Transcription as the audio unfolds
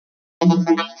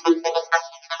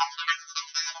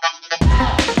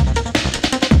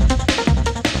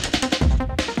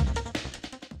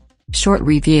Short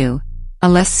review. A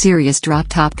less serious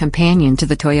drop-top companion to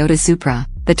the Toyota Supra,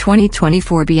 the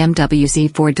 2024 BMW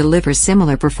Z4 delivers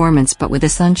similar performance but with a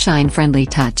sunshine-friendly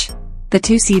touch. The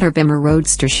two-seater Bimmer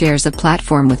Roadster shares a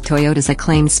platform with Toyota's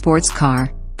acclaimed sports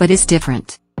car, but is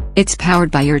different. It's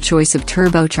powered by your choice of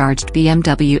turbocharged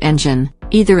BMW engine,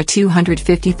 either a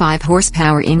 255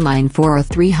 horsepower inline 4 or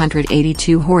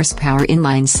 382 horsepower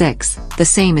inline 6, the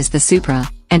same as the Supra,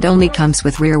 and only comes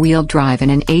with rear-wheel drive and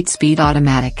an 8-speed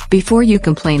automatic. Before you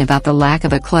complain about the lack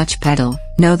of a clutch pedal,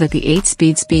 know that the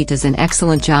 8-speed does an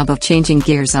excellent job of changing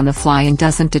gears on the fly and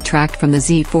doesn't detract from the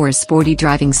Z4's sporty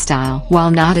driving style.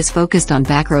 While not as focused on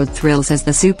backroad thrills as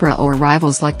the Supra or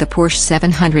rivals like the Porsche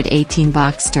 718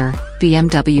 Boxster,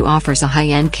 BMW offers a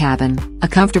high-end cabin, a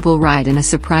comfortable ride and a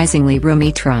surprisingly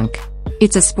roomy trunk.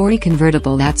 It's a sporty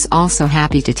convertible that's also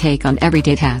happy to take on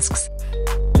everyday tasks.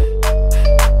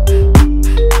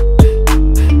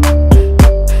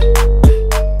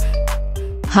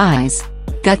 Highs.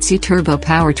 Gutsy turbo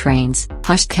powertrains,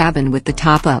 hushed cabin with the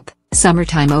top up,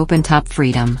 summertime open-top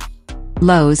freedom.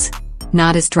 Lows.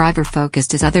 Not as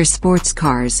driver-focused as other sports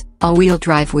cars, all-wheel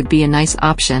drive would be a nice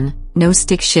option, no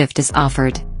stick shift is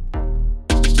offered.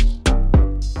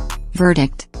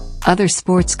 Verdict. Other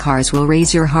sports cars will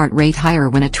raise your heart rate higher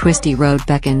when a twisty road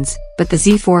beckons, but the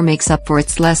Z4 makes up for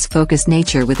its less focused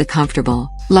nature with a comfortable,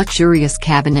 luxurious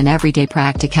cabin and everyday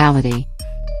practicality.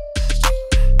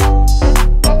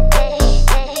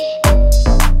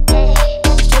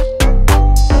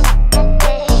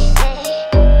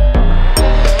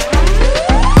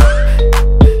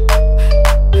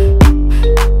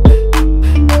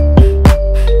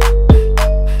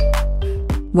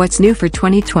 What's new for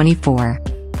 2024?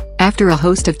 After a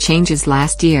host of changes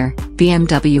last year,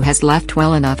 BMW has left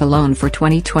well enough alone for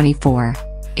 2024.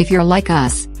 If you're like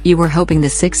us, you were hoping the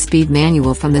 6-speed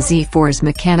manual from the Z4's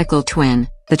mechanical twin,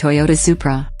 the Toyota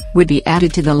Supra, would be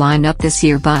added to the lineup this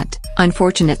year, but,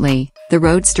 unfortunately, the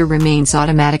Roadster remains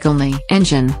automatic only.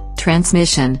 Engine,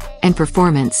 transmission, and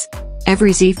performance.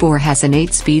 Every Z4 has an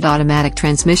 8-speed automatic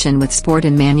transmission with sport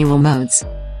and manual modes.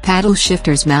 Paddle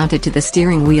shifters mounted to the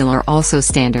steering wheel are also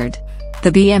standard.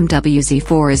 The BMW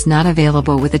Z4 is not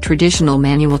available with a traditional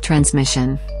manual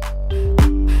transmission.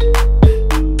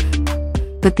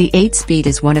 But the 8-speed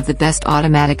is one of the best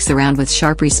automatics around with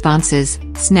sharp responses,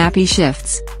 snappy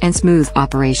shifts, and smooth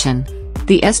operation.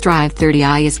 The S-Drive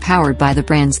 30i is powered by the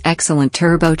brand's excellent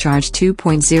turbocharged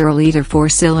 2.0-liter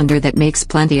 4-cylinder that makes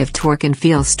plenty of torque and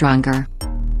feels stronger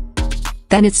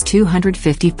than its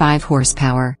 255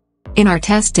 horsepower. In our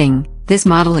testing, this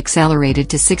model accelerated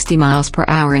to 60 miles per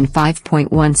hour in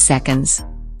 5.1 seconds.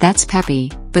 That's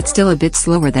peppy, but still a bit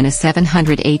slower than a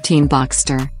 718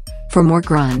 Boxster. For more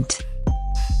grunt.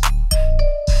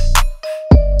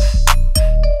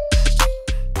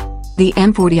 The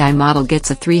M40i model gets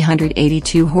a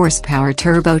 382 horsepower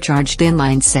turbocharged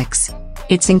inline 6.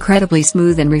 It's incredibly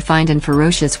smooth and refined and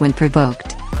ferocious when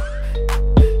provoked.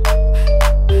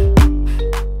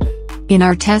 In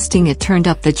our testing, it turned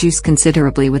up the juice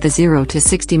considerably with a 0 to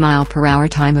 60 mph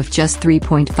time of just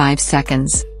 3.5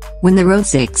 seconds. When the road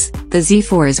zigs, the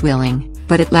Z4 is willing,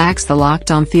 but it lacks the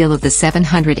locked-on feel of the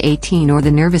 718 or the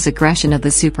nervous aggression of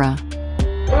the Supra.